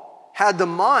Paul had the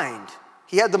mind.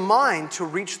 He had the mind to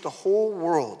reach the whole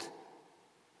world.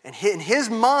 And in his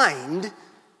mind,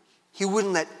 he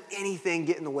wouldn't let anything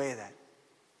get in the way of that.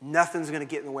 Nothing's going to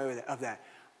get in the way of that.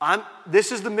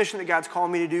 This is the mission that God's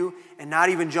calling me to do, and not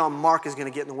even John Mark is going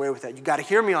to get in the way with that. You got to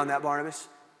hear me on that, Barnabas.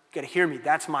 You got to hear me.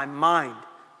 That's my mind.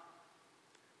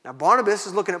 Now, Barnabas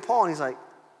is looking at Paul, and he's like,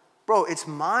 bro, it's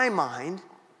my mind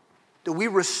that we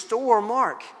restore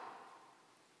Mark.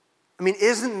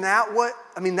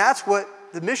 That's what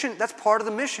the mission, that's part of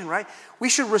the mission, right? We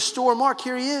should restore Mark.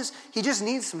 Here he is. He just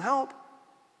needs some help.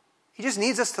 He just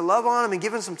needs us to love on him and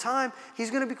give him some time.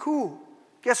 He's going to be cool.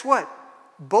 Guess what?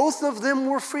 Both of them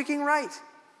were freaking right.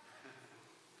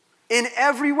 In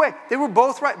every way. They were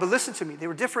both right. But listen to me. They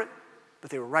were different, but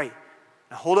they were right.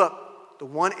 Now hold up. The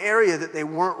one area that they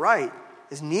weren't right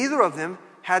is neither of them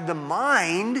had the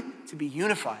mind to be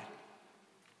unified.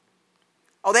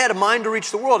 Oh, they had a mind to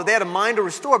reach the world. They had a mind to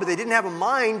restore, but they didn't have a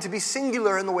mind to be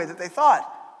singular in the way that they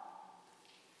thought.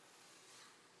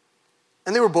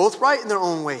 And they were both right in their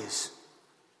own ways.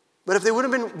 But if they would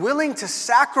have been willing to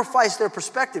sacrifice their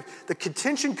perspective, the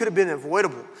contention could have been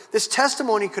avoidable. This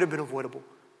testimony could have been avoidable.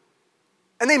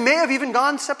 And they may have even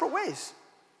gone separate ways.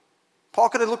 Paul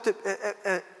could have looked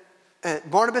at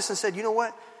Barnabas and said, you know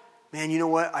what? Man, you know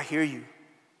what? I hear you.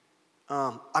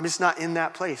 I'm just not in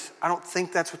that place. I don't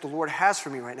think that's what the Lord has for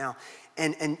me right now.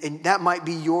 And that might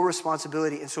be your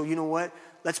responsibility. And so you know what?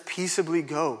 Let's peaceably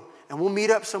go. And we'll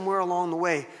meet up somewhere along the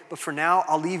way. But for now,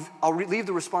 I'll leave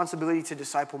the responsibility to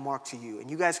disciple Mark to you. And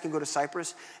you guys can go to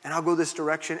Cyprus, and I'll go this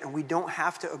direction. And we don't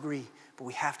have to agree, but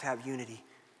we have to have unity.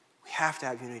 We have to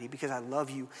have unity because I love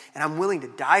you, and I'm willing to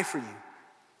die for you.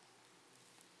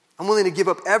 I'm willing to give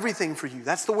up everything for you.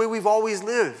 That's the way we've always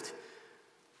lived.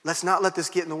 Let's not let this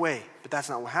get in the way. But that's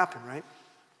not what happened, right?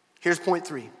 Here's point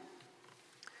 3.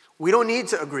 We don't need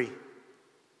to agree.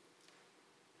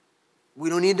 We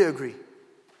don't need to agree.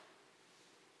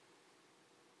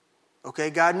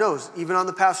 Okay, God knows, even on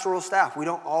the pastoral staff, we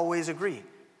don't always agree.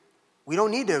 We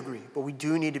don't need to agree, but we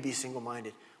do need to be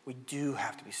single-minded. We do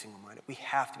have to be single-minded. We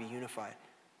have to be unified.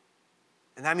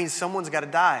 And that means someone's got to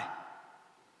die.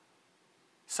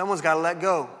 Someone's got to let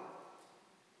go.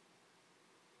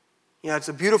 You know, it's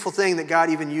a beautiful thing that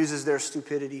God even uses their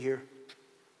stupidity here.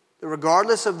 That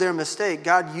regardless of their mistake,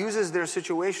 God uses their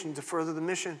situation to further the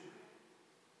mission.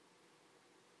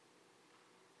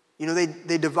 You know,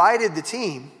 they divided the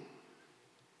team,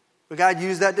 but God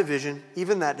used that division,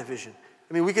 even that division.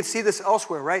 I mean, we could see this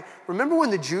elsewhere, right? Remember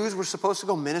when the Jews were supposed to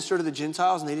go minister to the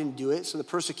Gentiles and they didn't do it? So the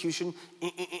persecution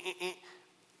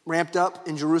ramped up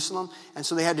in Jerusalem. And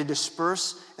so they had to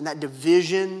disperse. And that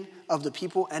division of the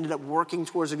people ended up working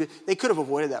towards a good... They could have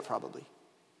avoided that probably.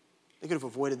 They could have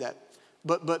avoided that.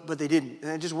 But they didn't.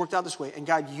 And it just worked out this way. And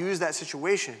God used that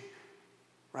situation,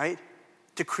 right,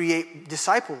 to create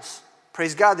disciples.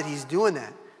 Praise God that he's doing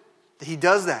that. That he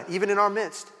does that, even in our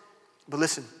midst. But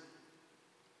listen,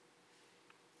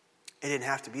 it didn't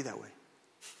have to be that way.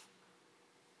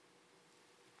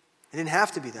 It didn't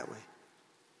have to be that way.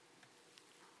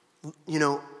 You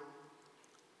know,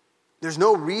 there's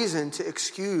no reason to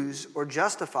excuse or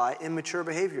justify immature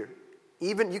behavior.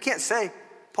 Even, you can't say,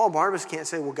 Paul Barnabas can't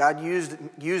say, well, God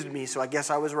used me, so I guess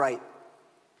I was right.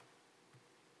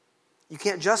 You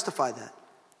can't justify that.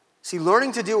 See,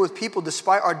 learning to deal with people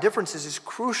despite our differences is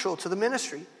crucial to the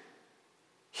ministry.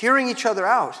 Hearing each other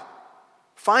out,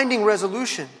 finding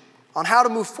resolution on how to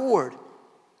move forward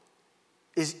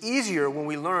is easier when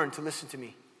we learn to, listen to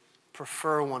me,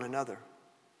 prefer one another.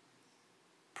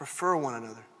 Prefer one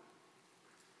another.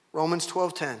 Romans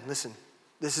 12:10, listen,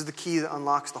 this is the key that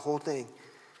unlocks the whole thing.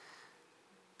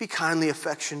 Be kindly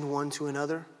affectioned one to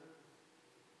another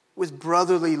with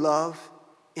brotherly love,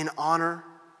 in honor,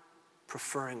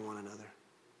 preferring one another.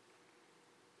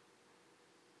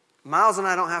 Miles and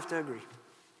I don't have to agree,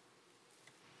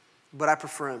 but I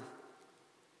prefer him.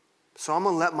 So I'm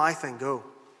going to let my thing go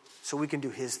so we can do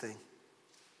his thing.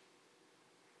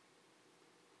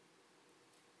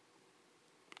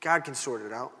 God can sort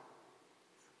it out.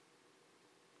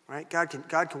 Right? God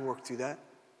can work through that.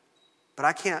 But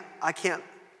I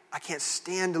can't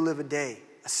stand to live a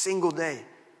single day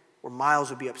where Miles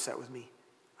would be upset with me.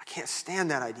 I can't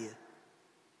stand that idea.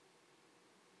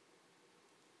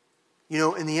 You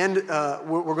know, in the end,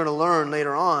 we're going to learn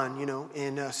later on, you know,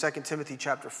 in 2 Timothy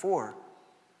chapter 4,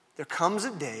 there comes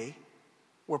a day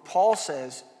where Paul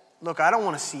says, look, I don't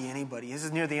want to see anybody. This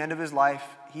is near the end of his life.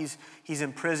 He's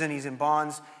in prison. He's in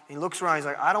bonds. And he looks around. He's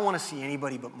like, I don't want to see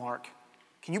anybody but Mark.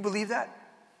 Can you believe that?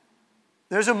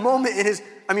 There's a moment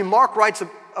in Mark writes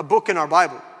a book in our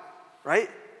Bible, right?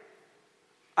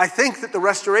 I think that the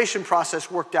restoration process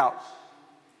worked out,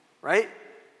 right?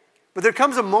 But there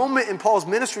comes a moment in Paul's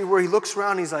ministry where he looks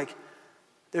around and he's like,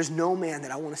 there's no man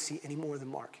that I want to see any more than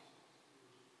Mark.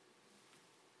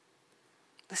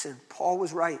 Listen, Paul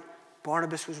was right.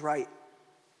 Barnabas was right.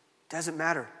 Doesn't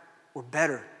matter. We're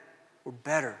better. We're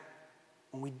better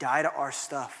when we die to our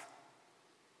stuff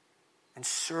and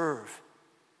serve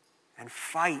and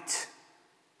fight.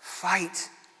 Fight.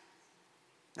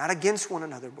 Not against one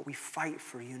another, but we fight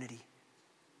for unity.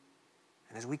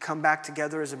 And as we come back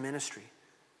together as a ministry,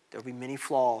 there'll be many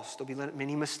flaws. There'll be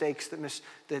many mistakes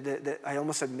that I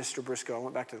almost said Mr. Briscoe. I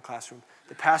went back to the classroom.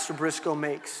 That Pastor Briscoe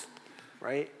makes,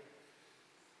 right?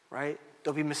 Right?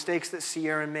 There'll be mistakes that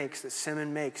Sierra makes, that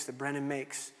Simon makes, that Brennan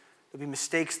makes. There'll be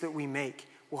mistakes that we make.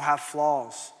 We'll have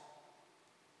flaws.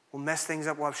 We'll mess things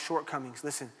up. We'll have shortcomings.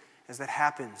 Listen, as that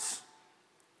happens,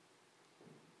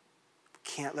 we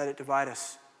can't let it divide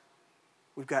us.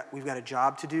 We've got a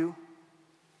job to do,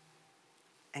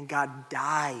 And God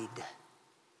died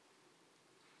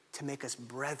to make us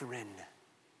brethren,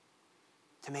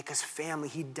 to make us family.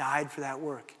 He died for that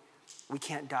work. We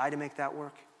can't die to make that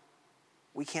work.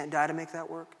 We can't die to make that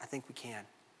work. I think we can.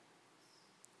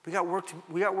 We got work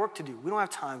to do. We don't have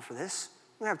time for this.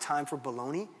 We don't have time for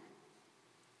baloney.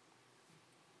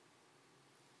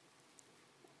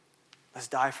 Let's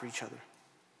die for each other.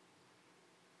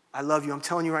 I love you. I'm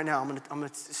telling you right now, I'm going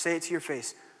to say it to your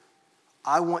face.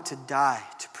 I want to die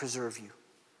to preserve you.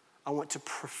 I want to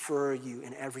prefer you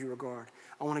in every regard.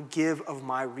 I want to give of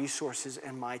my resources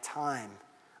and my time.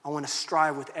 I want to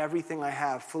strive with everything I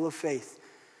have, full of faith,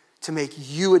 to make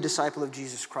you a disciple of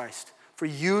Jesus Christ, for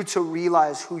you to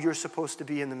realize who you're supposed to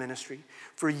be in the ministry,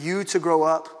 for you to grow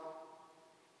up.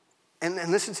 And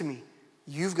listen to me,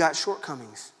 you've got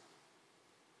shortcomings.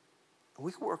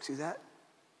 We can work through that.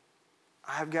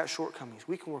 I've got shortcomings.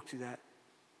 We can work through that.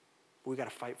 But we got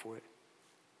to fight for it.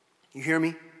 You hear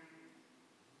me?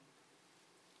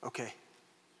 Okay.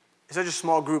 It's such a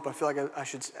small group, I feel like I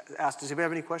should ask, does anybody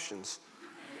have any questions?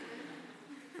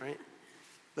 Right?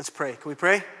 Let's pray. Can we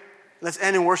pray? Let's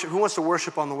end in worship. Who wants to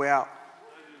worship on the way out?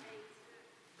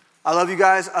 I love you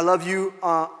guys. I love you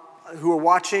who are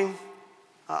watching.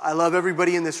 I love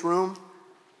everybody in this room.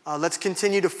 Let's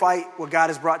continue to fight what God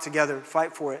has brought together.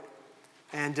 Fight for it.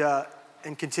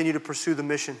 And continue to pursue the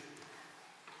mission.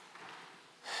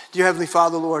 Dear Heavenly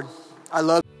Father, Lord, I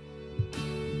love you.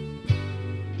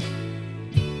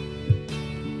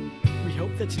 We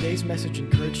hope that today's message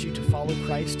encouraged you to follow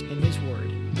Christ in His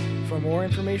Word. For more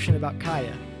information about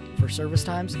Kaya, for service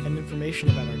times, and information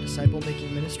about our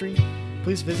disciple-making ministry,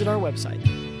 please visit our website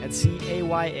at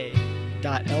caya.live.